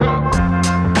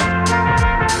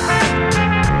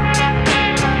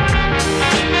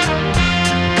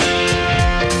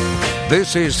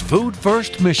This is Food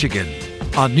First Michigan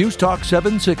on News Talk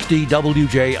 760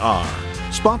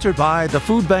 WJR. Sponsored by the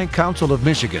Food Bank Council of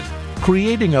Michigan,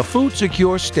 creating a food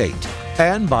secure state,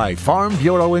 and by Farm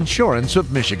Bureau Insurance of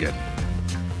Michigan.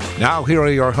 Now here are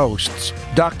your hosts,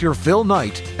 Dr. Phil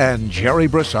Knight and Jerry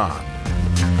Brisson.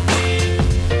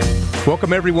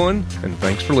 Welcome everyone, and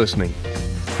thanks for listening.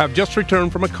 I've just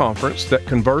returned from a conference that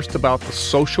conversed about the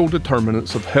social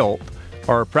determinants of health,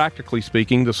 or practically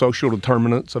speaking, the social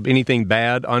determinants of anything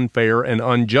bad, unfair, and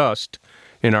unjust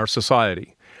in our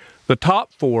society. The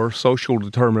top four social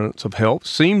determinants of health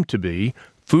seem to be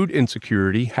food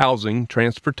insecurity, housing,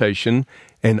 transportation,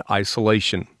 and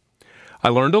isolation. I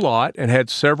learned a lot and had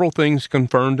several things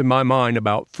confirmed in my mind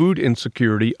about food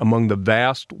insecurity among the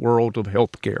vast world of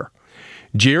healthcare.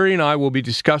 Jerry and I will be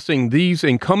discussing these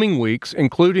in coming weeks,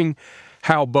 including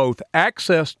how both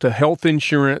access to health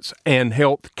insurance and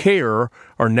health care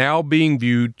are now being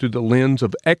viewed through the lens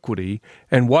of equity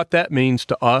and what that means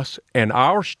to us and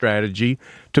our strategy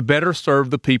to better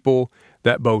serve the people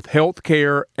that both health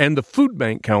care and the Food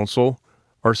Bank Council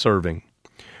are serving.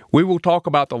 We will talk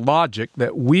about the logic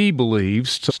that we believe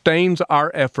sustains our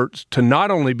efforts to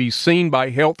not only be seen by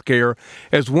healthcare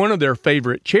as one of their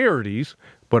favorite charities,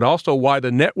 but also why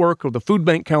the network of the Food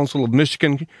Bank Council of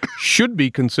Michigan should be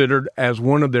considered as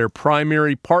one of their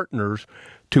primary partners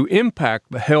to impact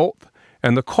the health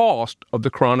and the cost of the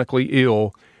chronically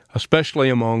ill, especially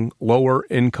among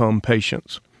lower-income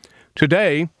patients.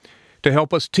 Today, to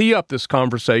help us tee up this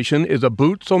conversation is a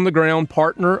boots-on-the-ground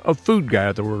partner of Food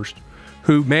Gatherers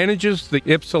who manages the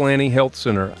Ypsilanti Health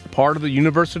Center, part of the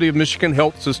University of Michigan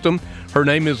Health System. Her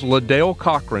name is Liddell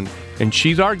Cochran, and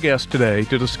she's our guest today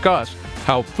to discuss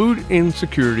how food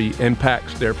insecurity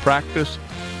impacts their practice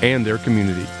and their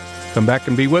community. Come back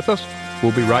and be with us.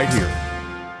 We'll be right here.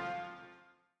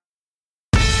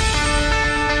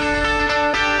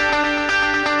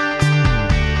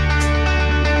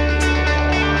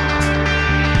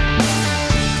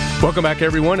 Welcome back,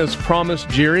 everyone. As promised,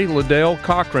 Jerry Liddell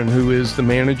Cochran, who is the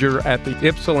manager at the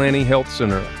Ypsilanti Health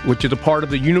Center, which is a part of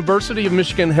the University of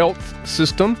Michigan Health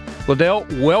System. Liddell,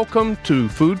 welcome to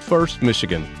Food First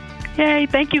Michigan. Yay,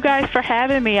 thank you guys for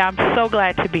having me. I'm so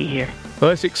glad to be here.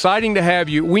 Well, it's exciting to have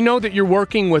you. We know that you're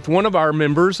working with one of our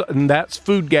members, and that's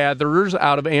Food Gatherers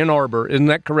out of Ann Arbor. Isn't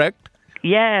that correct?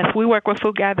 Yes, we work with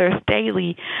Food Gatherers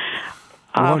daily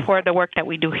for the work that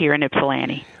we do here in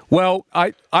Ypsilanti. Well,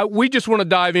 we just want to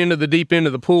dive into the deep end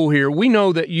of the pool here. We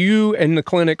know that you and the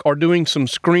clinic are doing some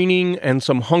screening and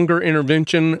some hunger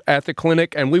intervention at the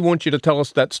clinic, and we want you to tell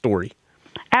us that story.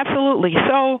 Absolutely.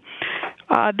 So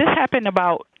this happened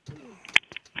about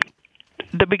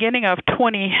the beginning of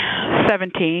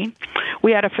 2017.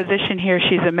 We had a physician here.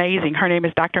 She's amazing. Her name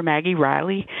is Dr. Maggie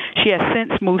Riley. She has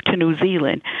since moved to New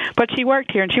Zealand, but she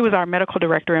worked here, and she was our medical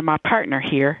director and my partner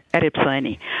here at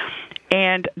Ypsilanti.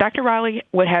 And Dr. Riley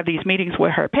would have these meetings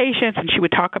with her patients, and she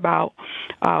would talk about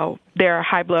their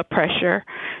high blood pressure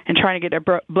and trying to get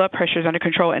their blood pressures under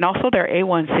control, and also their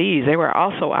A1Cs. They were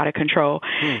also out of control.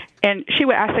 And she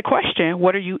would ask the question,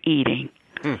 what are you eating?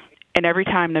 And every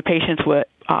time the patients would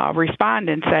respond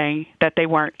in saying that they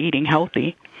weren't eating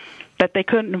healthy, that they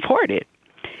couldn't afford it.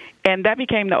 And that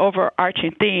became the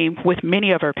overarching theme with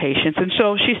many of her patients. And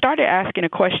so she started asking a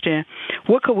question,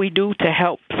 what could we do to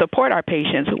help support our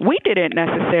patients? We didn't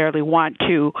necessarily want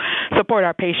to support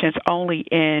our patients only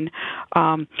in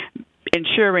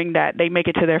ensuring that they make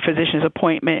it to their physician's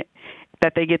appointment,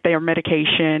 that they get their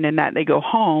medication, and that they go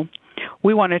home.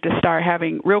 We wanted to start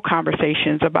having real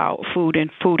conversations about food and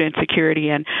food insecurity.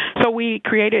 And so we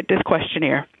created this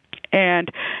questionnaire. And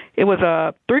it was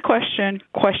a 3-question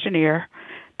questionnaire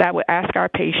that would ask our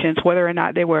patients whether or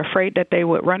not they were afraid that they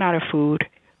would run out of food,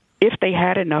 if they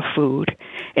had enough food,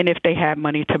 and if they had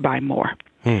money to buy more.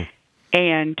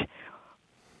 And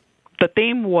the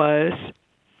theme was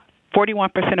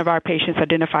 41% of our patients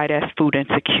identified as food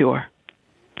insecure.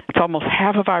 It's almost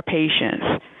half of our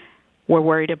patients were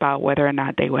worried about whether or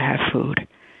not they would have food.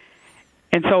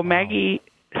 And so Maggie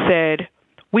said,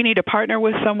 we need to partner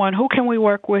with someone. Who can we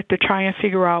work with to try and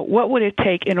figure out what would it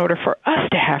take in order for us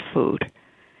to have food?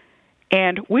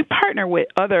 And we partner with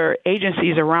other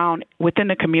agencies around within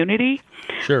the community,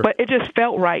 but it just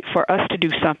felt right for us to do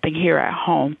something here at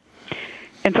home.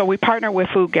 And so we partner with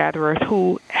Food Gatherers,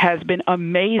 who has been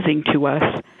amazing to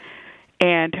us.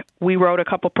 And we wrote a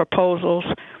couple proposals.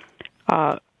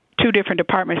 2 different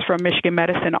departments from Michigan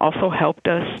Medicine also helped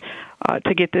us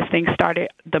to get this thing started,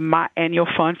 the Mott Annual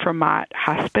Fund for Mott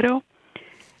Hospital,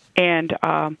 and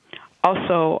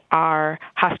also our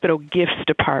hospital gifts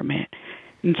department.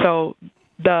 And so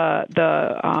the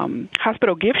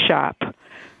hospital gift shop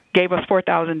gave us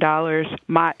 $4,000.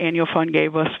 My annual fund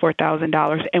gave us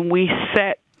 $4,000, and we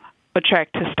set a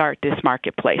track to start this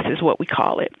marketplace, is what we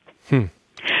call it.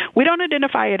 We don't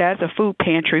identify it as a food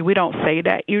pantry. We don't say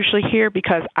that usually here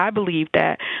because I believe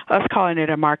that us calling it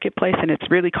a marketplace, and it's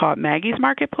really called Maggie's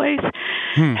Marketplace,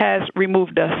 has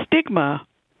removed the stigma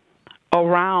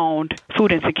around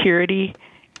food insecurity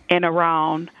and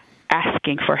around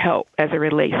asking for help as it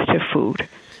relates to food.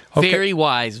 Okay. Very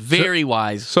wise, very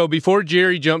wise. So before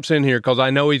Jerry jumps in here, because I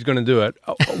know he's going to do it,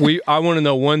 I want to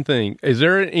know one thing. Is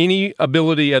there any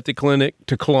ability at the clinic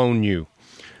to clone you?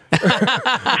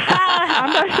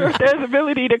 I'm not sure if there's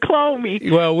ability to clone me.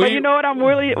 Well, but you know what? I'm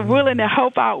really willing to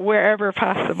help out wherever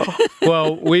possible.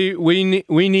 Well, we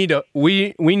need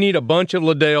a bunch of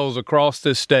Liddells across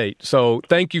this state. So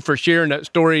thank you for sharing that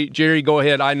story, Jerry. Go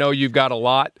ahead. I know you've got a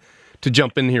lot to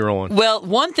jump in here on. Well,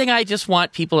 one thing I just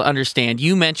want people to understand,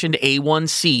 you mentioned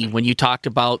A1C when you talked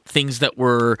about things that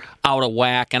were out of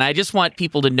whack, and I just want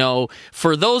people to know,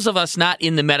 for those of us not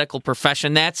in the medical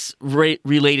profession, that's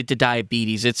related to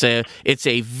diabetes. It's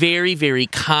a very, very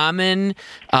common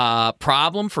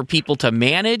problem for people to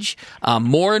manage.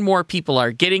 More and more people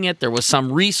are getting it. There was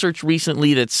some research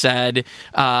recently that said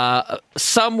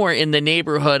somewhere in the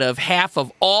neighborhood of half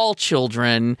of all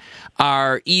children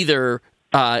are either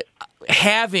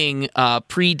having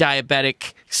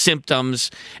pre-diabetic symptoms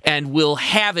and will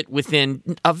have it within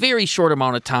a very short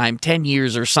amount of time, 10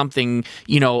 years or something,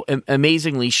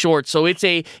 amazingly short. So it's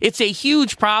a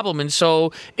huge problem. And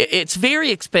so it's very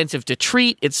expensive to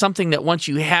treat. It's something that once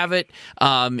you have it,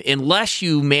 unless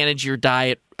you manage your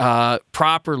diet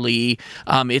properly,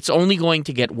 it's only going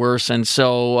to get worse. And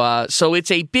so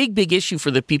it's a big, big issue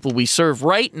for the people we serve.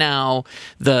 Right now,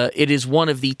 it is one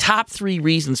of the top 3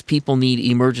 reasons people need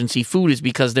emergency food is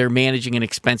because they're managing an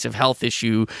expensive health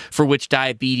issue for which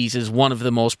diabetes is one of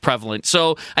the most prevalent.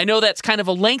 So I know that's kind of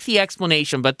a lengthy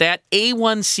explanation, but that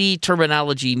A1C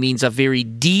terminology means a very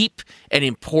deep and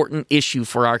important issue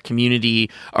for our community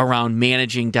around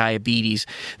managing diabetes.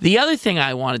 The other thing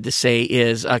I wanted to say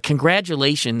is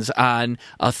congratulations on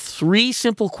 3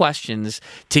 simple questions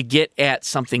to get at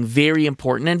something very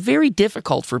important and very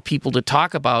difficult for people to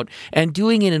talk about, and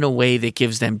doing it in a way that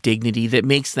gives them dignity, that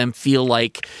makes them feel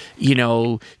like,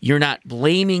 you're not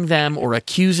blaming them or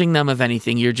accusing them of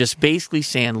anything. You're just basically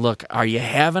saying, look, are you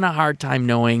having a hard time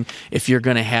knowing if you're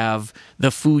going to have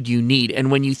the food you need?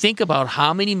 And when you think about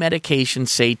how many medications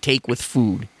say take with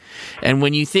food, and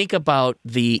when you think about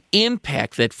the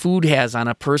impact that food has on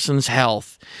a person's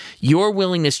health, your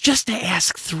willingness just to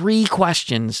ask 3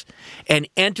 questions and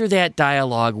enter that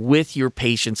dialogue with your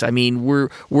patients. I mean,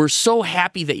 we're so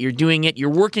happy that you're doing it. You're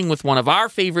working with one of our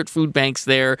favorite food banks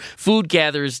there. Food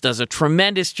Gatherers does a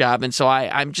tremendous job, and so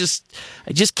I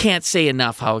just can't say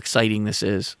enough how exciting this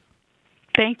is.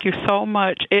 Thank you so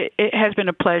much. It has been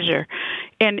a pleasure,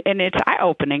 and it's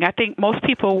eye-opening. I think most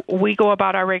people, we go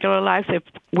about our regular lives, if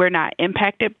we're not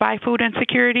impacted by food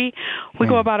insecurity, we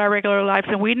go about our regular lives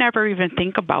and we never even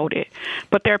think about it.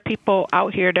 But there are people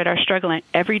out here that are struggling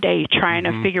every day trying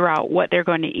to figure out what they're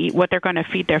going to eat, what they're going to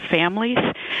feed their families,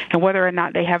 and whether or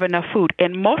not they have enough food.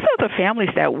 And most of the families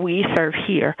that we serve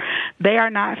here, they are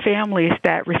not families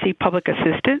that receive public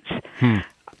assistance.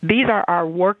 These are our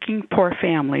working poor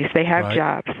families. They have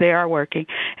jobs. They are working.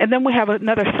 And then we have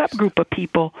another subgroup of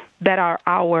people that are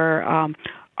our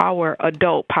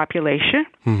adult population,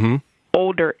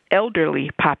 older elderly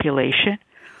population,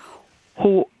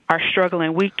 who are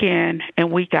struggling week in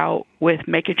and week out with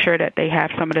making sure that they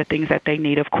have some of the things that they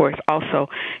need, of course, also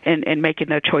in making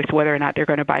the choice whether or not they're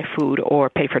going to buy food or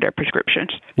pay for their prescriptions.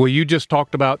 Well, you just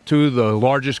talked about 2 of the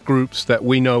largest groups that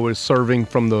we know is serving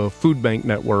from the food bank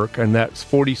network, and that's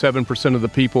 47% of the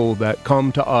people that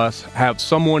come to us have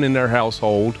someone in their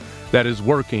household that is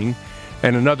working,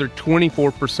 and another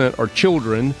 24% are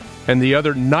children, and the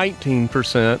other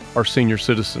 19% are senior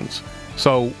citizens.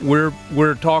 So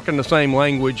we're talking the same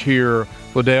language here,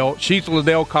 Liddell. She's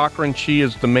Liddell Cochran. She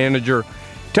is the manager.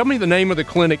 Tell me the name of the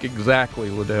clinic exactly,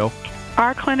 Liddell.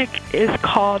 Our clinic is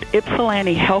called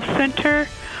Ypsilanti Health Center.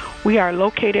 We are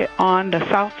located on the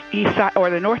southeast side or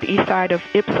the northeast side of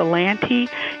Ypsilanti,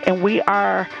 and we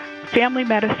are family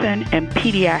medicine and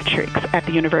pediatrics at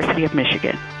the University of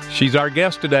Michigan. She's our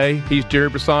guest today. He's Jerry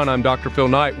Brisson. I'm Dr. Phil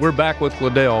Knight. We're back with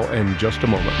Liddell in just a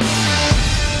moment.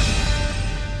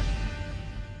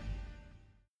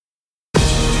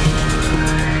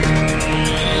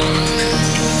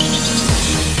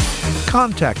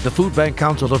 Contact the Food Bank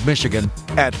Council of Michigan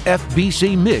at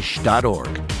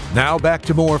fbcmich.org. Now back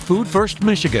to more Food First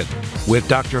Michigan with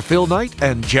Dr. Phil Knight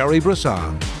and Jerry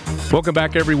Brisson. Welcome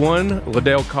back, everyone.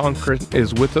 Liddell Cochran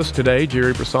is with us today.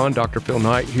 Jerry Brisson, Dr. Phil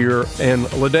Knight here. And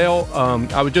Liddell,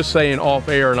 I was just saying off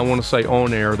air, and I want to say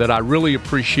on air, that I really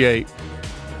appreciate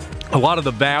a lot of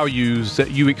the values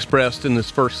that you expressed in this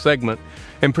first segment.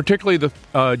 And particularly,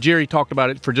 Jerry talked about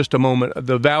it for just a moment,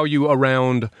 the value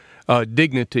around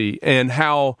dignity and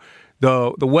how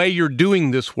the way you're doing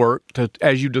this work,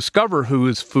 as you discover who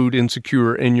is food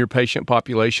insecure in your patient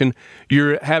population,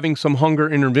 you're having some hunger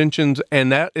interventions,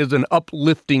 and that is an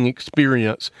uplifting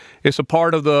experience. It's a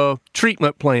part of the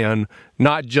treatment plan,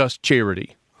 not just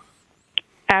charity.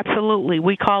 Absolutely.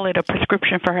 We call it a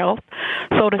prescription for health,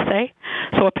 so to say.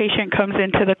 So a patient comes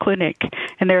into the clinic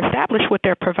and they're established with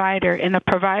their provider, and the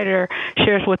provider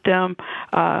shares with them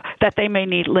that they may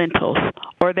need lentils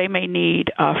or they may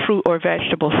need fruit or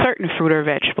vegetables, certain fruit or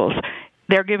vegetables.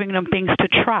 They're giving them things to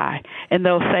try, and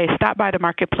they'll say, stop by the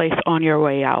marketplace on your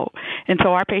way out. And so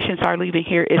our patients are leaving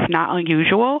here. It's not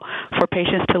unusual for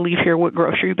patients to leave here with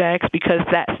grocery bags because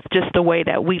that's just the way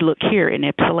that we look here in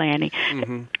Ypsilanti.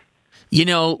 Mm-hmm. You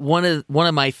know, one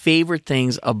of my favorite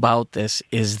things about this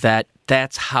is that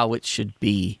that's how it should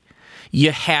be.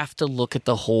 You have to look at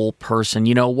the whole person.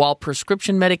 You know, while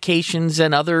prescription medications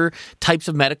and other types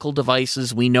of medical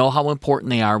devices, we know how important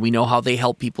they are. We know how they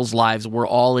help people's lives. We're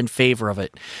all in favor of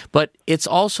it. But it's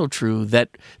also true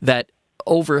that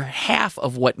over half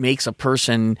of what makes a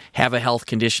person have a health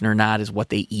condition or not is what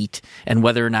they eat and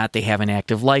whether or not they have an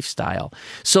active lifestyle.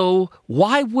 So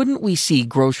why wouldn't we see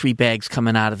grocery bags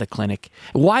coming out of the clinic?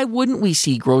 Why wouldn't we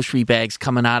see grocery bags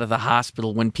coming out of the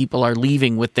hospital when people are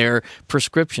leaving with their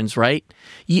prescriptions, right?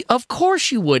 Of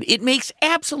course you would. It makes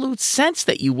absolute sense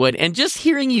that you would. And just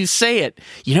hearing you say it,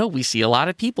 you know, we see a lot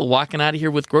of people walking out of here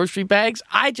with grocery bags.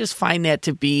 I just find that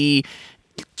to be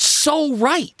so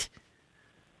right.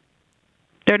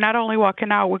 They're not only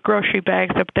walking out with grocery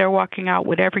bags, but they're walking out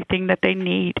with everything that they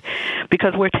need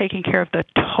because we're taking care of the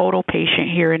total patient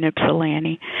here in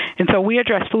Ypsilanti. And so we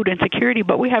address food insecurity,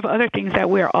 but we have other things that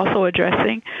we are also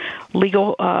addressing,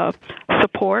 legal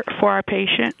support for our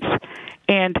patients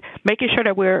and making sure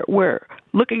that we're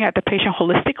looking at the patient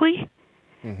holistically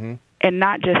and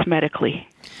not just medically.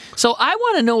 So I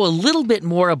want to know a little bit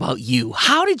more about you.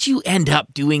 How did you end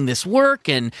up doing this work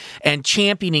and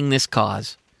championing this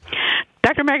cause?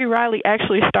 Dr. Maggie Riley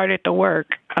actually started the work.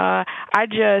 I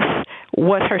just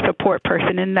was her support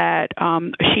person in that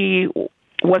she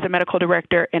was a medical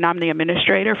director and I'm the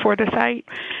administrator for the site.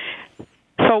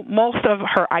 So most of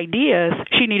her ideas,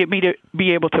 she needed me to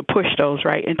be able to push those,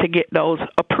 right, and to get those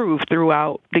approved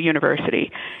throughout the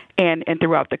university and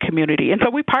throughout the community. And so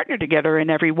we partnered together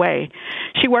in every way.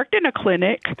 She worked in a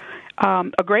clinic,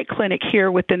 a great clinic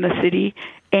here within the city,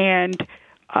 and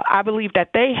I believe that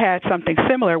they had something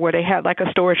similar where they had like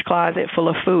a storage closet full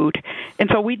of food. And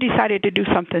so we decided to do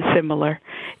something similar.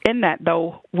 In that,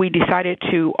 though, we decided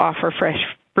to offer fresh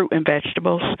fruit and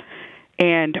vegetables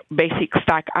and basic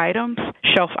stock items,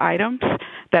 shelf items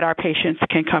that our patients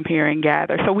can come here and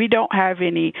gather. So we don't have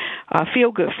any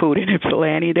feel-good food in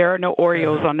Ypsilanti. There are no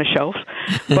Oreos on the shelves,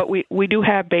 but we do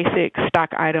have basic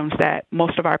stock items that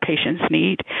most of our patients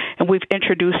need. And we've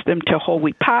introduced them to whole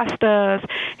wheat pastas,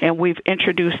 and we've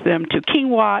introduced them to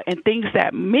quinoa and things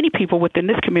that many people within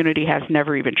this community has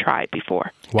never even tried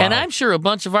before. Wow. And I'm sure a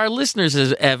bunch of our listeners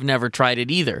have never tried it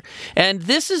either. And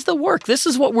this is the work. This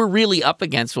is what we're really up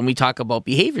against when we talk about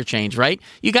behavior change, right?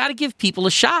 You got to give people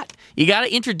a shot. You got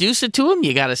to introduce it to them.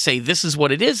 You got to say, this is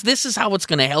what it is. This is how it's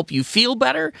going to help you feel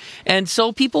better. And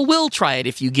so people will try it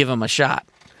if you give them a shot.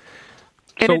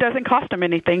 And it doesn't cost them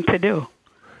anything to do.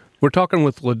 We're talking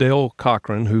with Liddell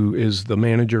Cochran, who is the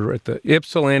manager at the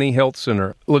Ypsilanti Health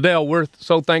Center. Liddell, we're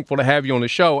so thankful to have you on the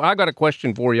show. I got a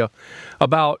question for you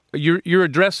about you're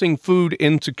addressing food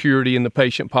insecurity in the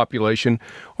patient population.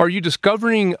 Are you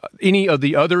discovering any of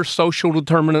the other social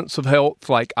determinants of health,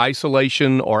 like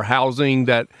isolation or housing,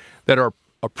 that are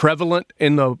prevalent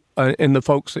in the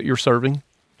folks that you're serving?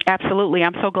 Absolutely.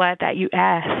 I'm so glad that you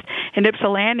asked. In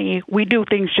Ypsilanti, we do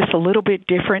things just a little bit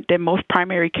different than most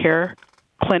primary care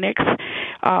clinics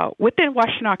within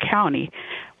Washtenaw County.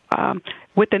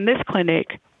 Within this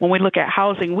clinic, when we look at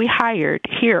housing, we hired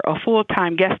here a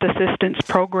full-time guest assistance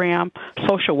program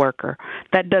social worker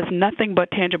that does nothing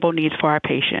but tangible needs for our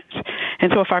patients.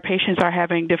 And so if our patients are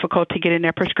having difficulty getting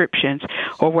their prescriptions,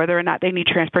 or whether or not they need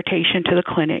transportation to the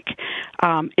clinic,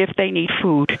 if they need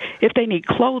food, if they need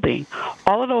clothing,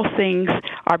 all of those things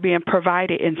are being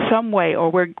provided in some way,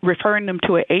 or we're referring them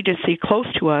to an agency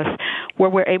close to us where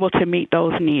we're able to meet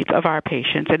those needs of our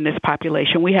patients in this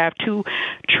population. We have 2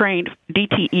 trained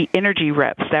DTE energy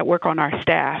reps that work on our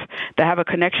staff that have a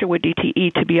connection with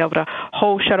DTE to be able to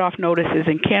hold shut-off notices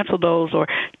and cancel those, or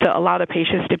to allow the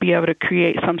patients to be able to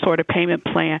create some sort of payment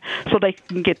plan so they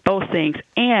can get those things.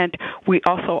 And we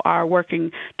also are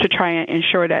working to try and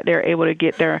ensure that they're able to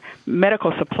get their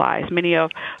medical supplies. Many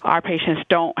of our patients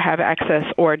don't have access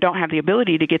or don't have the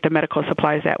ability to get the medical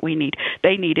supplies that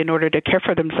they need in order to care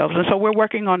for themselves. And so we're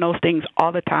working on those things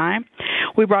all the time.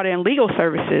 We brought in legal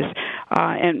services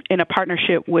and in a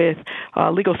partnership with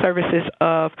Legal Services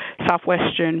of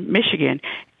Southwestern Michigan.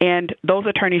 And those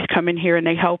attorneys come in here and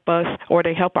they help us, or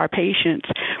they help our patients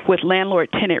with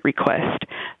landlord-tenant requests.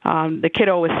 The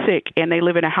kiddo is sick and they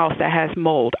live in a house that has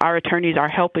mold. Our attorneys are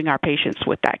helping our patients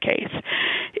with that case.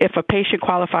 If a patient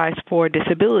qualifies for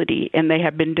disability and they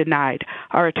have been denied,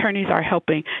 our attorneys are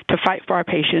helping to fight for our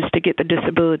patients to get the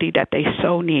disability that they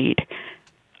so need.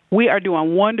 We are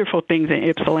doing wonderful things in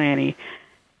Ypsilanti,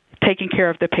 taking care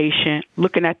of the patient,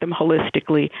 looking at them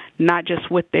holistically, not just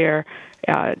with their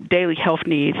daily health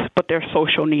needs, but their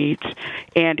social needs,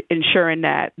 and ensuring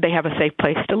that they have a safe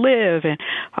place to live,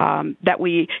 and that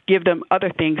we give them other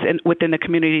things within the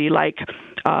community, like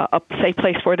a safe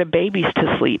place for the babies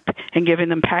to sleep, and giving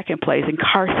them pack-and-plays and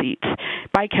car seats,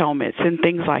 bike helmets, and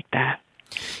things like that.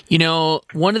 You know,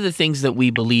 one of the things that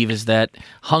we believe is that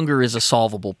hunger is a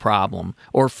solvable problem,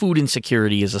 or food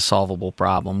insecurity is a solvable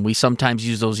problem. We sometimes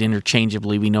use those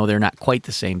interchangeably. We know they're not quite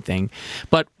the same thing.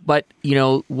 But you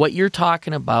know, what you're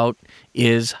talking about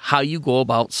is how you go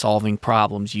about solving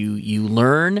problems. You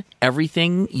learn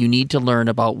everything you need to learn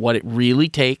about what it really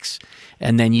takes,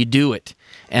 and then you do it.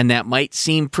 And that might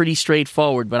seem pretty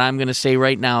straightforward, but I'm going to say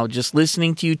right now, just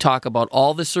listening to you talk about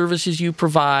all the services you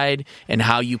provide and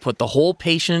how you put the whole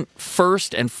patient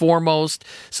first and foremost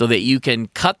so that you can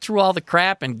cut through all the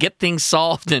crap and get things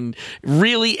solved and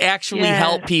really actually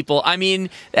help people. I mean,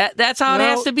 that's how it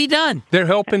has to be done. They're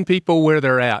helping people where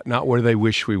they're at, not where they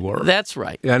wish we were. That's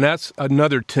right. And that's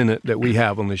another tenet that we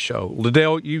have on this show.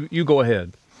 Liddell, you go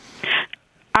ahead.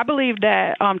 I believe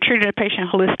that treating a patient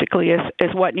holistically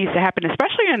is what needs to happen,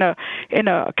 especially in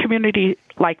a community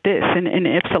like this in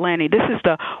Ypsilanti. This is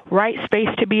the right space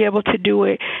to be able to do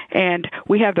it, and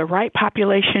we have the right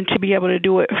population to be able to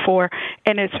do it for.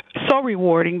 And it's so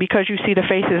rewarding because you see the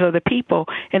faces of the people,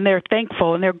 and they're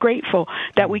thankful and they're grateful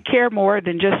that we care more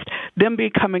than just them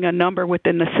becoming a number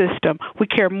within the system. We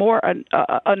care more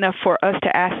enough for us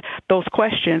to ask those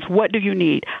questions. What do you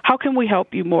need? How can we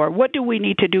help you more? What do we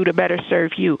need to do to better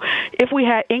serve you? If we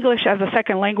had English as a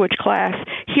second language class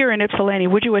here in Ypsilanti,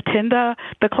 would you attend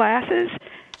the classes?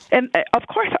 And, of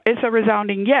course, it's a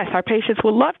resounding yes. Our patients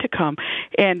would love to come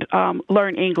and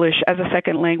learn English as a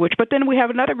second language. But then we have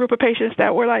another group of patients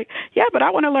that were like, yeah, but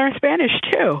I want to learn Spanish,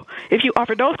 too. If you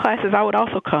offer those classes, I would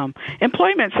also come.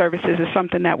 Employment services is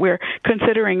something that we're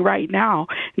considering right now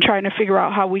and trying to figure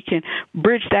out how we can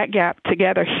bridge that gap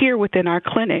together here within our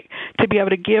clinic to be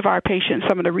able to give our patients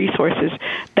some of the resources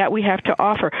that we have to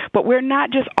offer. But we're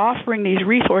not just offering these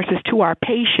resources to our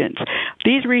patients.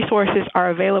 These resources are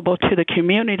available to the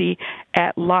community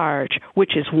at large,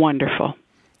 which is wonderful.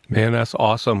 Man, that's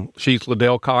awesome. She's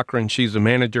Liddell Cochran. She's the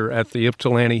manager at the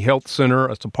Ypsilanti Health Center.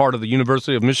 It's a part of the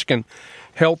University of Michigan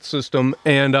Health System.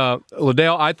 And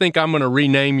Liddell, I think I'm going to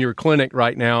rename your clinic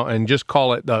right now and just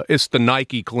call it it's the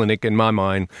Nike Clinic in my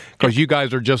mind, because you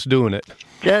guys are just doing it.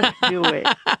 Just do it.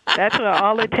 That's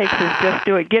all it takes is just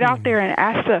do it. Get out there and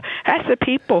ask the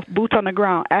people, boots on the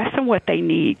ground. Ask them what they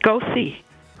need. Go see.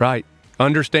 Right.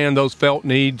 Understand those felt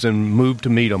needs and move to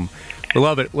meet them. We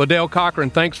love it. Liddell Cochran,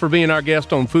 thanks for being our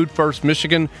guest on Food First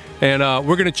Michigan. And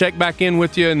we're going to check back in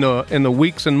with you in the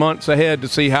weeks and months ahead to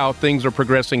see how things are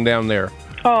progressing down there.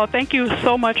 Oh, thank you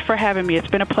so much for having me. It's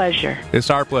been a pleasure.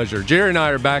 It's our pleasure. Jerry and I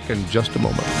are back in just a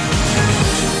moment.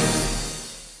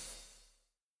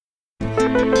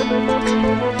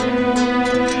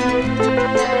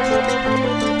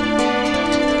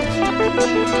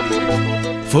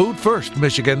 Food First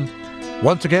Michigan.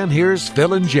 Once again, here's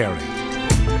Phil and Jerry.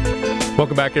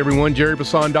 Welcome back, everyone. Jerry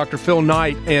Bassan, Dr. Phil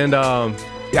Knight. And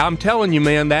I'm telling you,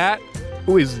 man, that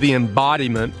is the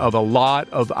embodiment of a lot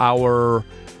of our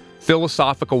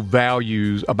philosophical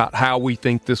values about how we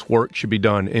think this work should be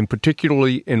done, and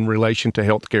particularly in relation to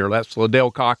healthcare. That's Liddell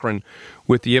Cochran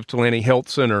with the Ypsilanti Health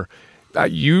Center.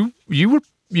 You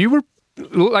were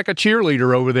like a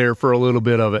cheerleader over there for a little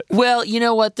bit of it. Well, you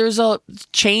know what?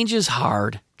 Change is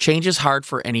hard. Change is hard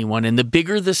for anyone, and the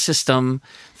bigger the system,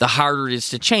 the harder it is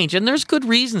to change. And there's good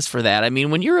reasons for that. I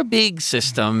mean, when you're a big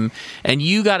system and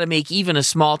you got to make even a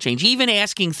small change, even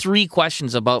asking 3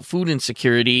 questions about food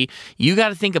insecurity, you got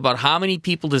to think about how many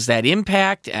people does that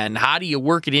impact and how do you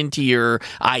work it into your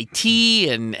IT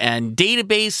and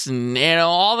database and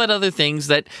all that other things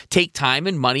that take time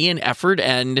and money and effort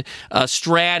and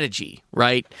strategy,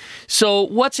 right? So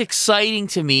what's exciting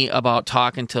to me about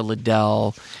talking to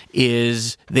Liddell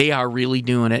is they are really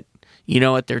doing it. You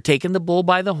know what? They're taking the bull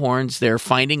by the horns. They're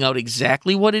finding out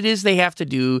exactly what it is they have to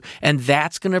do, and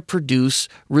that's going to produce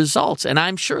results. And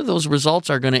I'm sure those results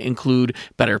are going to include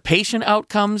better patient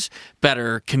outcomes,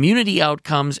 better community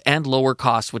outcomes, and lower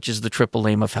costs, which is the triple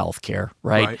aim of healthcare,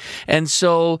 right? And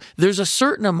so there's a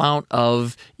certain amount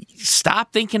of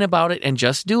stop thinking about it and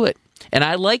just do it. And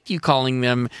I liked you calling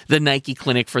them the Nike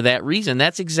Clinic for that reason.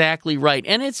 That's exactly right.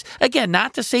 And it's, again,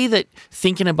 not to say that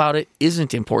thinking about it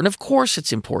isn't important. Of course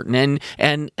it's important.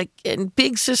 And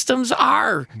big systems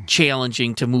are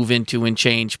challenging to move into and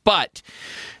change. But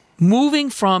moving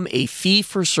from a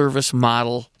fee-for-service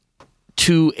model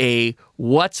to a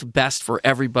what's best for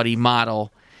everybody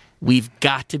model, we've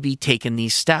got to be taking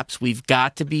these steps. We've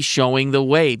got to be showing the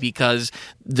way, because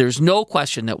there's no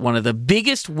question that one of the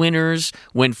biggest winners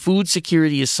when food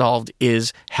security is solved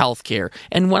is healthcare.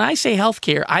 And when I say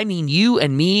healthcare, I mean you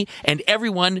and me and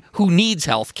everyone who needs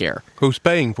healthcare. Who's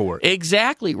paying for it?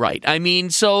 Exactly right. I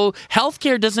mean, so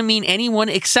healthcare doesn't mean anyone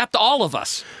except all of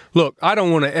us. Look, I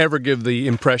don't want to ever give the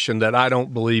impression that I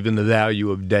don't believe in the value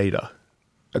of data,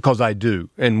 because I do.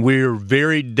 And we're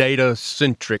very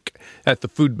data-centric at the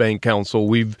Food Bank Council.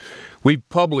 We've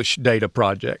published data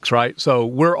projects, right? So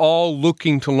we're all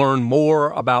looking to learn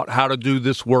more about how to do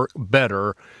this work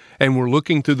better, and we're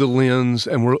looking through the lens,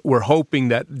 and we're hoping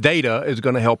that data is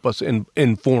going to help us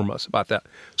inform us about that.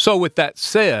 So with that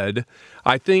said,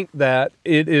 I think that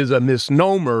it is a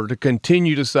misnomer to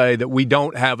continue to say that we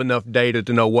don't have enough data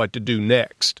to know what to do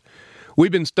next.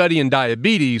 We've been studying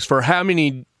diabetes for how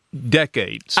many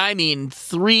decades? I mean,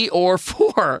 3 or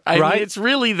 4. I mean, it's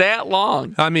really that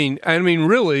long. I mean,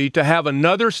 really, to have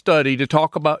another study to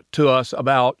talk to us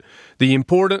about the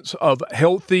importance of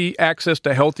healthy access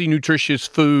to healthy, nutritious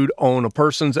food on a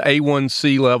person's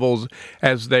A1C levels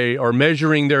as they are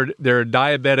measuring their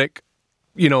diabetic,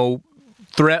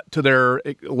 threat to their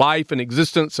life and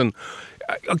existence. And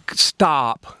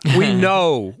stop. We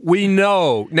know.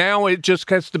 Now it just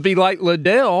has to be like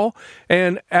Liddell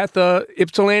and at the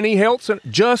Ypsilanti Health Center.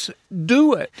 Just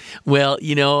do it. Well,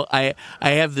 I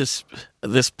have this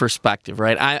perspective,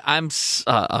 right? I'm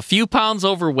a few pounds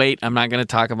overweight. I'm not going to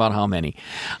talk about how many.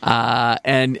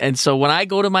 And so when I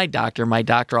go to my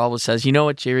doctor always says, you know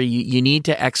what, Jerry, you need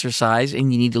to exercise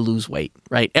and you need to lose weight,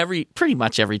 right? Pretty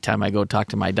much every time I go talk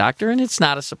to my doctor, and it's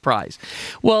not a surprise.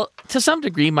 Well, to some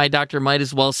degree, my doctor might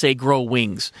as well say grow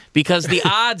wings, because the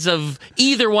odds of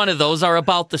either one of those are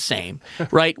about the same,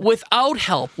 right? Without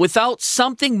help, without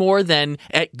something more than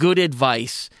good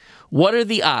advice, what are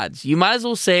the odds? You might as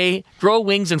well say, grow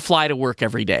wings and fly to work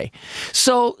every day.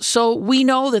 So we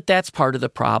know that that's part of the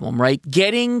problem, right?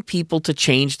 Getting people to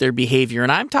change their behavior.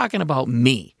 And I'm talking about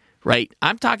me, right?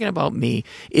 I'm talking about me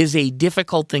is a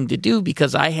difficult thing to do,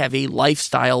 because I have a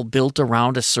lifestyle built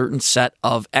around a certain set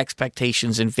of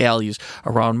expectations and values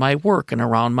around my work and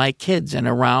around my kids and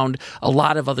around a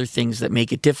lot of other things that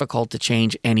make it difficult to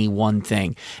change any one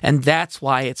thing. And that's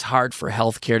why it's hard for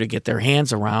healthcare to get their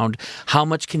hands around how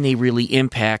much can they really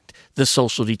impact the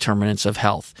social determinants of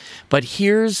health. But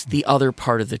here's the other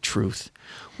part of the truth.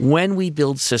 When we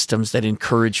build systems that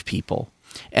encourage people,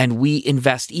 and we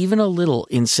invest even a little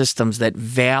in systems that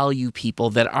value people,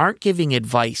 that aren't giving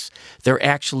advice, they're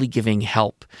actually giving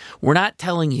help. We're not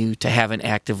telling you to have an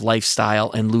active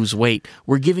lifestyle and lose weight.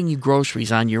 We're giving you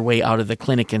groceries on your way out of the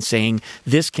clinic and saying,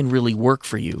 this can really work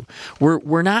for you.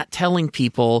 We're not telling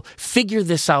people, figure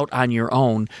this out on your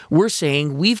own. We're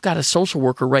saying, we've got a social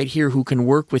worker right here who can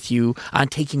work with you on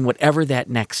taking whatever that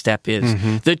next step is.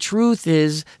 Mm-hmm. The truth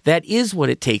is, that is what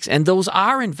it takes. And those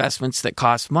are investments that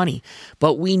cost money.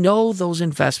 But we know those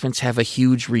investments have a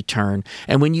huge return.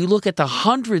 And when you look at the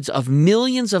hundreds of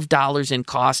millions of dollars in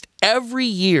cost every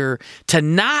year to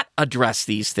not address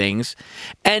these things,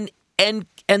 and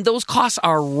those costs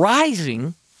are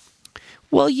rising,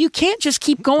 well, you can't just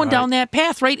keep going down that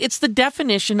path, right? It's the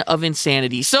definition of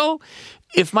insanity. So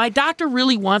if my doctor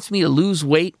really wants me to lose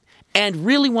weight and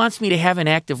really wants me to have an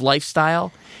active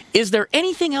lifestyle, is there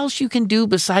anything else you can do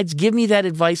besides give me that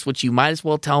advice, which you might as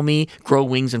well tell me, grow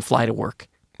wings and fly to work?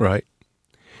 Right.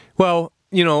 Well,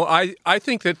 I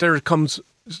think that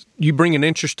you bring an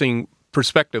interesting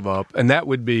perspective up, and that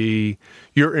would be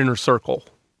your inner circle.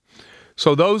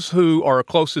 So those who are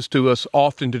closest to us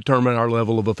often determine our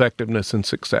level of effectiveness and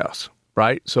success,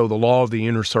 right? So the law of the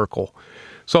inner circle.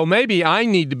 So maybe I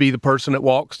need to be the person that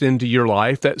walks into your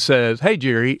life that says, hey,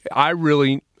 Jerry,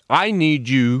 I need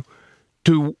you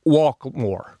to walk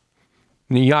more.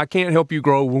 I can't help you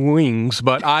grow wings,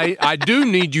 but I do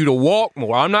need you to walk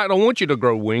more. I don't want you to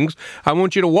grow wings. I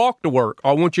want you to walk to work.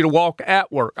 I want you to walk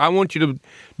at work. I want you to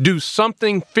do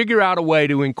something, figure out a way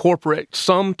to incorporate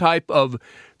some type of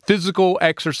physical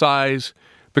exercise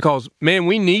because, man,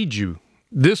 we need you.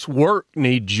 This work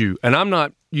needs you. And I'm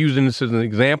not using this as an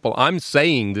example. I'm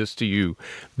saying this to you.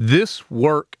 This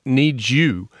work needs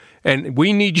you. And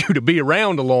we need you to be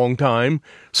around a long time.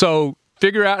 So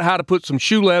figure out how to put some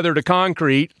shoe leather to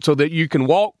concrete so that you can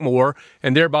walk more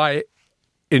and thereby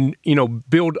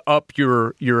build up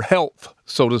your health,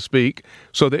 so to speak,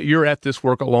 so that you're at this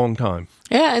work a long time.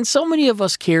 Yeah, and so many of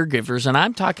us caregivers, and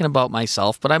I'm talking about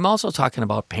myself, but I'm also talking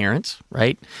about parents,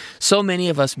 right? So many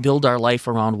of us build our life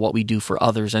around what we do for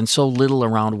others and so little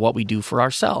around what we do for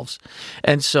ourselves.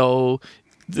 And so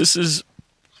this is,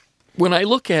 when I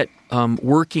look at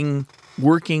working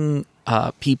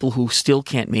people who still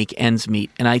can't make ends meet.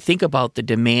 And I think about the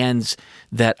demands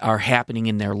that are happening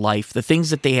in their life, the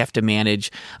things that they have to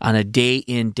manage on a day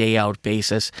in, day out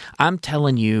basis. I'm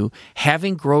telling you,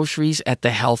 having groceries at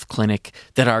the health clinic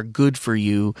that are good for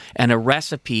you and a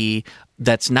recipe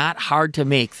that's not hard to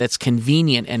make, that's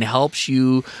convenient and helps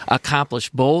you accomplish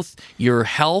both your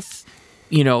health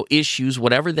issues,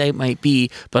 whatever they might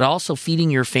be, but also feeding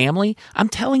your family, I'm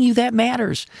telling you that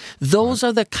matters. Those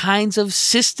are the kinds of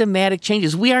systematic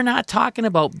changes. We are not talking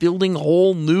about building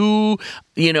whole new,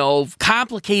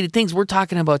 complicated things. We're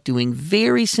talking about doing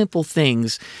very simple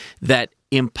things that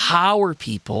empower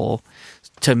people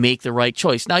to make the right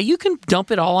choice. Now, you can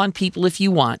dump it all on people if you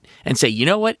want and say, you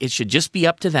know what, it should just be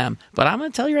up to them. But I'm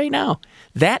going to tell you right now,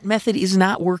 that method is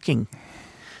not working.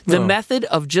 The method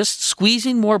of just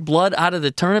squeezing more blood out of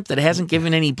the turnip that hasn't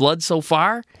given any blood so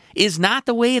far is not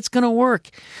the way it's going to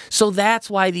work. So that's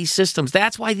why these systems,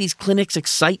 that's why these clinics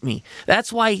excite me.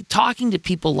 That's why talking to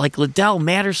people like Liddell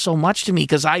matters so much to me,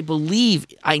 because I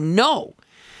know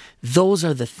those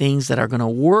are the things that are going to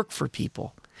work for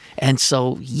people. And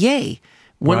so, yay.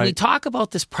 When we talk about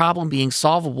this problem being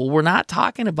solvable, we're not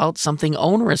talking about something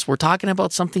onerous. We're talking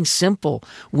about something simple.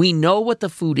 We know what the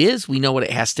food is. We know what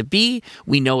it has to be.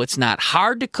 We know it's not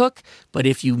hard to cook. But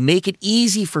if you make it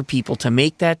easy for people to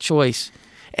make that choice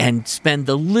and spend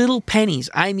the little pennies,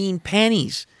 I mean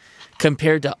pennies,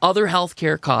 compared to other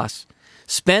healthcare costs,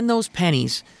 spend those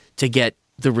pennies to get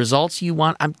the results you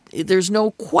want, there's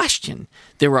no question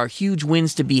there are huge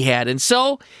wins to be had. And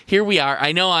so here we are.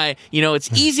 I know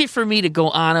it's easy for me to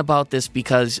go on about this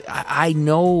because I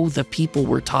know the people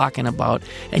we're talking about,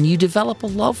 and you develop a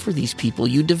love for these people.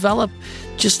 You develop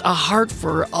just a heart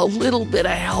for a little bit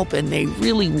of help, and they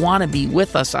really want to be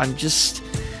with us. I'm just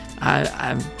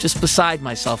beside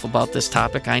myself about this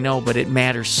topic, I know, but it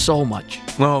matters so much.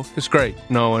 Well, it's great.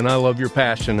 No, and I love your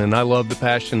passion, and I love the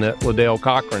passion that Liddell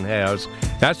Cochran has.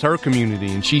 That's her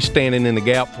community, and she's standing in the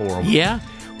gap for them. Yeah.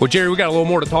 Well, Jerry, we got a little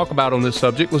more to talk about on this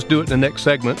subject. Let's do it in the next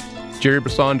segment. Jerry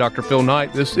Brisson, Dr. Phil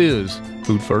Knight. This is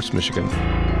Food First Michigan.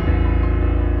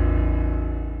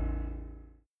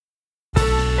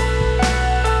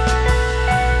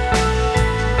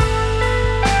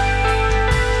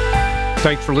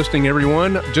 Thanks for listening,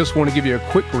 everyone. Just want to give you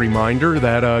a quick reminder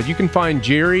that you can find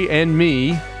Jerry and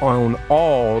me on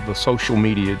all the social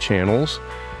media channels.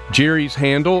 Jerry's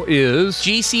handle is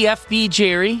GCFB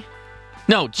Jerry.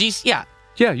 No, yeah.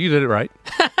 Yeah, you did it right.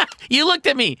 You looked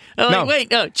at me.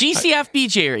 GCFB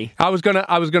Jerry. I was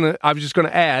just gonna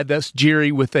add that's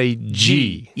Jerry with a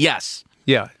G. Yes.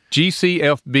 Yeah,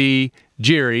 GCFB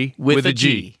Jerry with a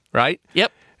G. Right?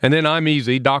 Yep. And then I'm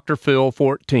easy, Dr. Phil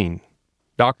 14.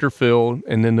 Dr. Phil,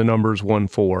 and then the number's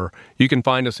 14. You can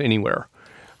find us anywhere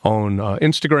on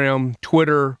Instagram,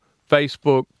 Twitter,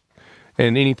 Facebook,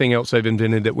 and anything else they've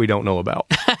invented that we don't know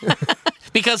about.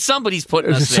 Because somebody's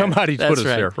putting us there. Somebody's put us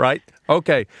there, right?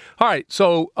 Okay. All right.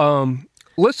 So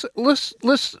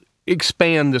let's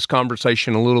expand this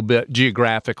conversation a little bit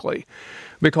geographically,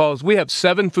 because we have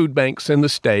 7 food banks in the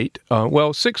state.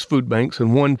 6 food banks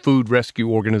and 1 food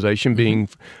rescue organization being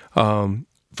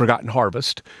Forgotten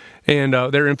Harvest. And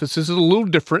their emphasis is a little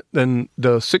different than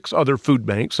the 6 other food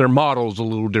banks. Their model is a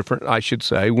little different, I should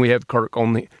say. We have Kirk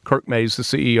Mays, the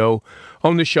CEO,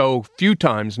 on the show a few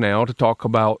times now to talk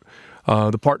about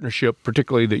the partnership,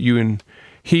 particularly that you and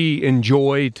he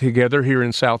enjoy together here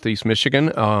in Southeast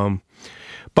Michigan.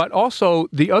 But also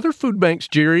the other food banks,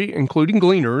 Jerry, including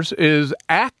Gleaners, is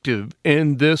active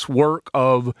in this work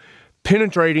of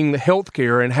penetrating the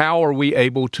healthcare, and how are we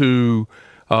able to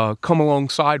come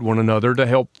alongside one another to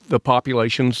help the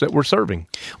populations that we're serving?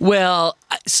 Well,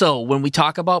 so when we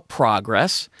talk about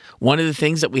progress, one of the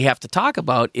things that we have to talk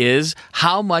about is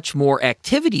how much more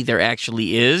activity there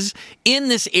actually is in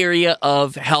this area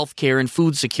of healthcare and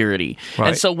food security. Right.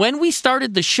 And so when we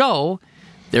started the show,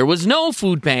 there was no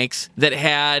food banks that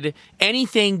had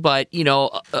anything but,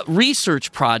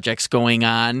 research projects going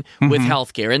on with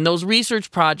healthcare. And those research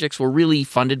projects were really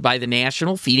funded by the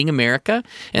National Feeding America,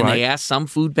 and they asked some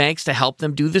food banks to help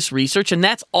them do this research, and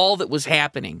that's all that was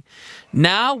happening.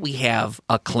 Now we have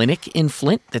a clinic in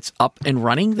Flint that's up and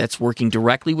running, that's working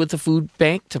directly with the food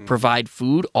bank to provide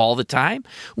food all the time.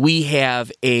 We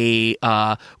have Henry's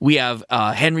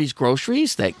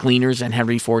Groceries that Gleaners and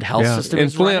Henry Ford Health System in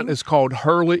is Flint, running. it's called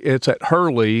Hurley. It's at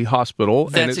Hurley Hospital,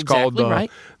 and That's it's called exactly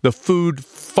the Food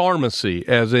Pharmacy,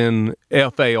 as in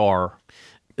FAR,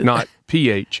 not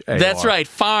PHAR. That's right,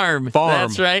 farm.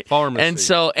 That's right. Pharmacy. And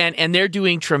so and they're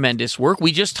doing tremendous work.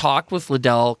 We just talked with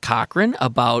Liddell Cochran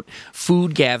about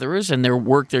food gatherers and their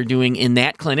work they're doing in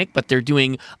that clinic, but they're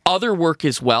doing other work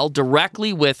as well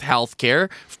directly with healthcare,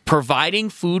 providing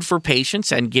food for patients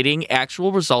and getting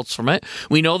actual results from it.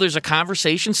 We know there's a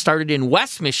conversation started in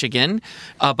West Michigan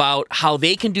about how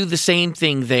they can do the same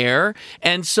thing there.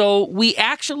 And so we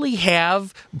actually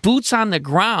have boots on the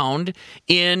ground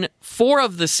in 4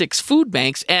 of the 6 food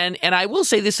banks, and I will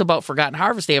say this about Forgotten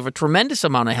Harvest: they have a tremendous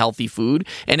amount of healthy food,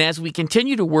 and as we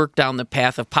continue to work down the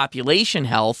path of population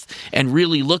health and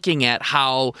really looking at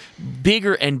how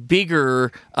bigger and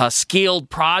bigger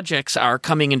scaled projects are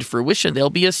coming into fruition,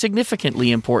 they'll be a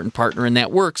significantly important partner in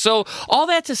that work. So all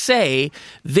that to say,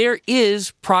 there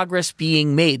is progress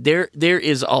being made. There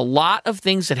is a lot of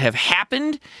things that have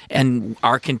happened and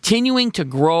are continuing to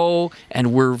grow,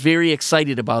 and we're very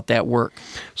excited about that work.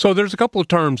 So there's a couple of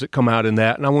terms that come out in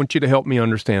that, and I want you to help me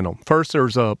understand them. First,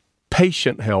 there's a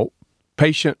patient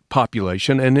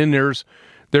population, and then there's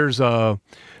the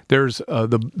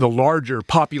larger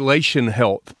population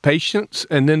health, patients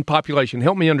and then population.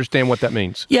 Help me understand what that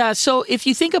means. Yeah, so if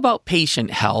you think about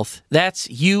patient health, that's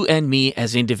you and me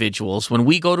as individuals. When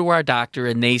we go to our doctor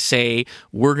and they say,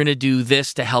 we're going to do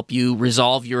this to help you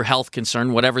resolve your health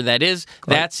concern, whatever that is,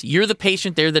 that's you're the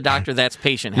patient, they're the doctor, that's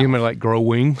patient health. You mean like grow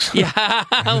wings? Yeah,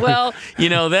 well,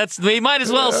 that's they might as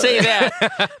well say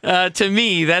that. To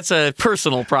me, that's a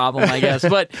personal problem, I guess.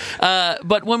 But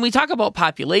when we talk about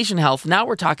population health, now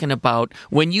we're talking about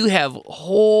when you have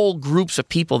whole groups of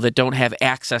people that don't have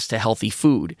access to healthy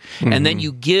food, and then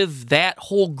you give that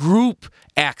whole group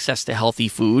access to healthy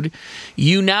food,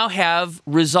 you now have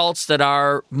results that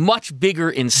are much bigger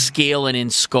in scale and in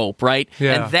scope, right?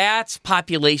 Yeah. And that's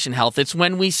population health. It's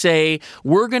when we say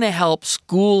we're going to help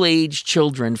school-age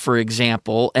children, for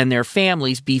example, and their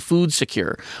families be food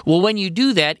secure. Well, when you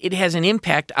do that, it has an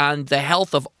impact on the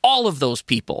health of all of those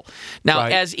people. Now,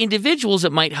 as individuals,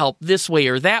 it might help this way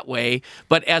or that way,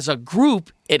 but as a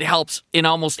group, it helps in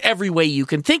almost every way you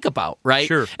can think about, right?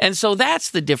 Sure. And so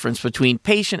that's the difference between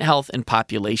patient health and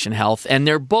population health, and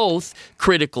they're both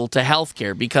critical to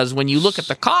healthcare, because when you look at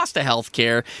the cost of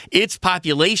healthcare, it's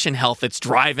population health that's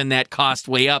driving that cost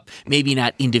way up, maybe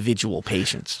not individual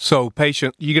patients. So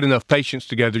you get enough patients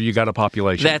together, you got a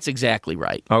population. That's exactly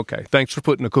right. Okay. Thanks for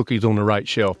putting the cookies on the right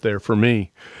shelf there for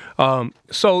me.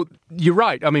 So you're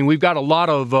right. I mean, we've got a lot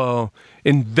of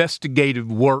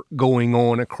investigative work going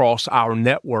on across our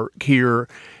network here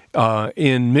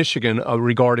in Michigan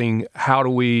regarding how do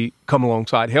we come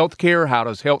alongside healthcare, how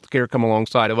does healthcare come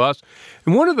alongside of us.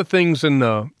 And one of the things in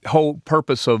the whole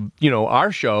purpose of,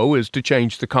 our show is to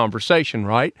change the conversation,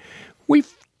 right?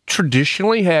 We've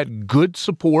traditionally had good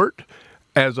support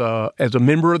as a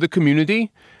member of the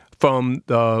community from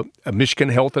the Michigan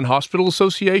Health and Hospital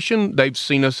Association. They've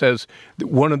seen us as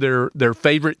one of their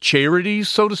favorite charities,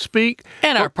 so to speak.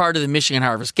 And are part of the Michigan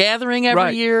Harvest Gathering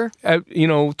every year.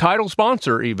 Title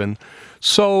sponsor even.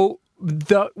 So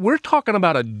we're talking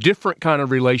about a different kind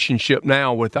of relationship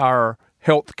now with our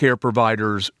healthcare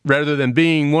providers. Rather than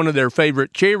being one of their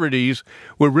favorite charities,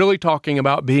 we're really talking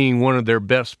about being one of their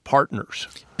best partners.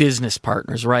 Business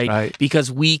partners, right?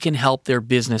 Because we can help their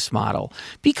business model.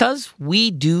 Because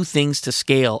we do things to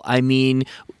scale. I mean,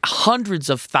 hundreds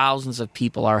of thousands of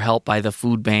people are helped by the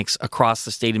food banks across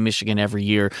the state of Michigan every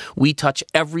year. We touch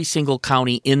every single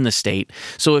county in the state.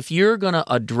 So if you're going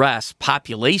to address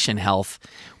population health,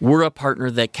 we're a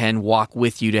partner that can walk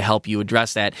with you to help you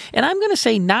address that. And I'm going to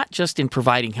say not just in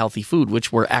providing healthy food,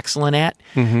 which we're excellent at,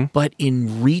 but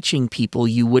in reaching people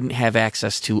you wouldn't have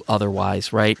access to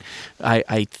otherwise, right?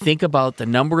 I think about the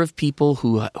number of people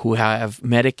who have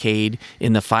Medicaid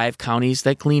in the 5 counties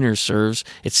that Gleaner serves.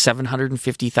 It's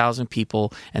 750,000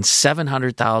 people and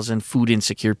 700,000 food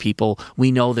insecure people.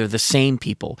 We know they're the same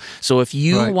people. So if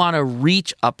you want to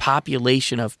reach a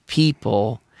population of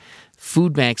people,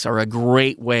 food banks are a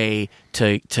great way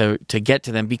to get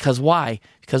to them. Because why?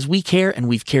 Because we care, and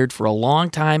we've cared for a long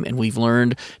time, and we've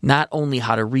learned not only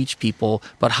how to reach people,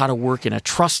 but how to work in a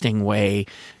trusting way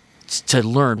to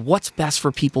learn what's best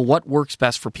for people, what works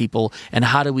best for people, and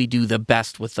how do we do the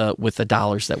best with the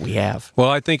dollars that we have. Well,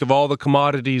 I think of all the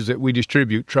commodities that we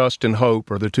distribute, trust and hope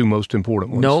are the 2 most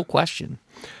important ones. No question.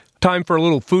 Time for a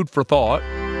little food for thought.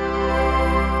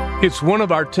 It's one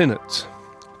of our tenets,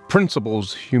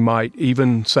 principles, you might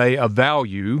even say a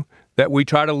value, that we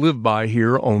try to live by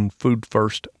here on Food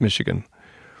First Michigan.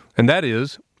 And that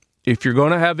is, if you're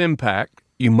going to have impact,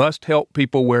 you must help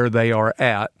people where they are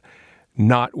at,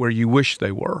 not where you wish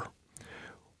they were.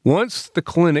 Once the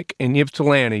clinic in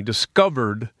Ypsilanti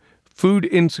discovered food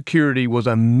insecurity was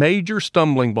a major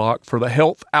stumbling block for the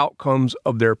health outcomes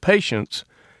of their patients,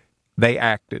 they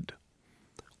acted.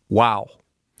 Wow.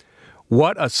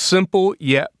 What a simple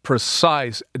yet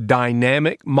precise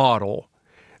dynamic model.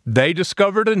 They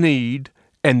discovered a need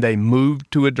and they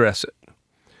moved to address it.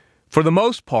 For the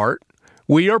most part,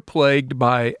 we are plagued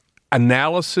by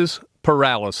analysis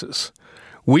paralysis.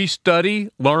 We study,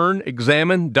 learn,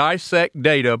 examine, dissect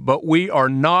data, but we are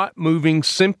not moving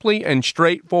simply and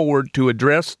straightforward to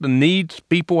address the needs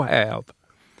people have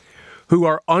who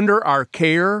are under our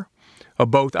care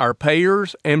of both our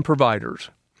payers and providers.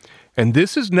 And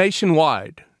this is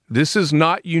nationwide. This is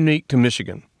not unique to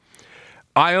Michigan.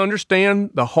 I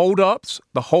understand the holdups,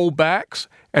 the holdbacks,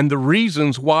 and the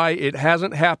reasons why it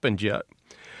hasn't happened yet.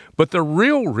 But the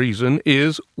real reason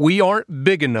is we aren't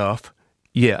big enough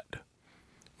yet.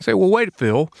 You say, well, wait,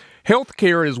 Phil,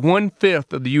 healthcare is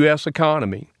 1/5 of the U.S.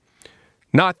 economy.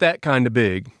 Not that kind of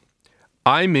big.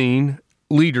 I mean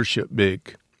leadership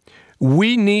big.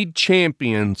 We need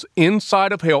champions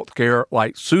inside of healthcare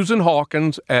like Susan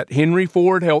Hawkins at Henry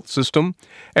Ford Health System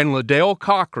and Liddell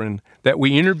Cochran that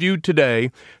we interviewed today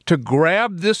to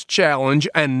grab this challenge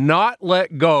and not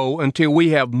let go until we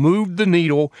have moved the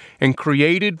needle and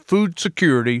created food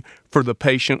security for the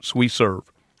patients we serve.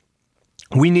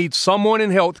 We need someone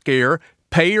in healthcare,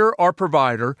 payer or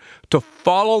provider, to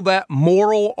follow that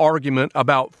moral argument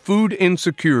about food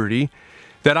insecurity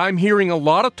that I'm hearing a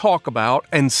lot of talk about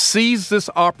and seize this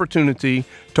opportunity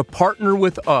to partner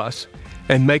with us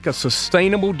and make a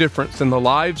sustainable difference in the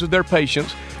lives of their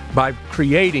patients by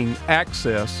creating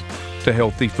access to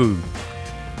healthy food.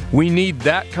 We need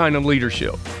that kind of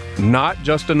leadership, not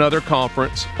just another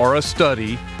conference or a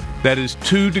study that is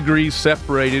 2 degrees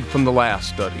separated from the last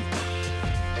study.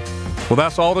 Well,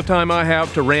 that's all the time I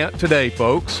have to rant today,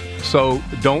 folks. So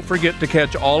don't forget to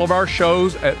catch all of our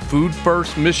shows at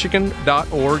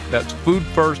foodfirstmichigan.org. That's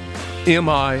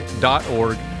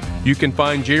foodfirstmi.org. You can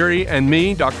find Jerry and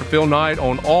me, Dr. Phil Knight,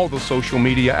 on all the social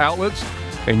media outlets,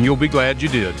 and you'll be glad you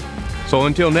did. So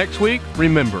until next week,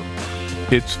 remember,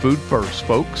 it's food first,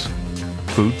 folks.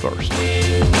 Food first.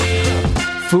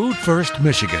 Food First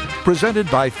Michigan, presented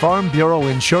by Farm Bureau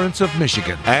Insurance of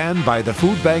Michigan and by the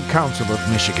Food Bank Council of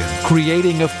Michigan,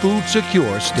 creating a food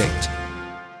secure state.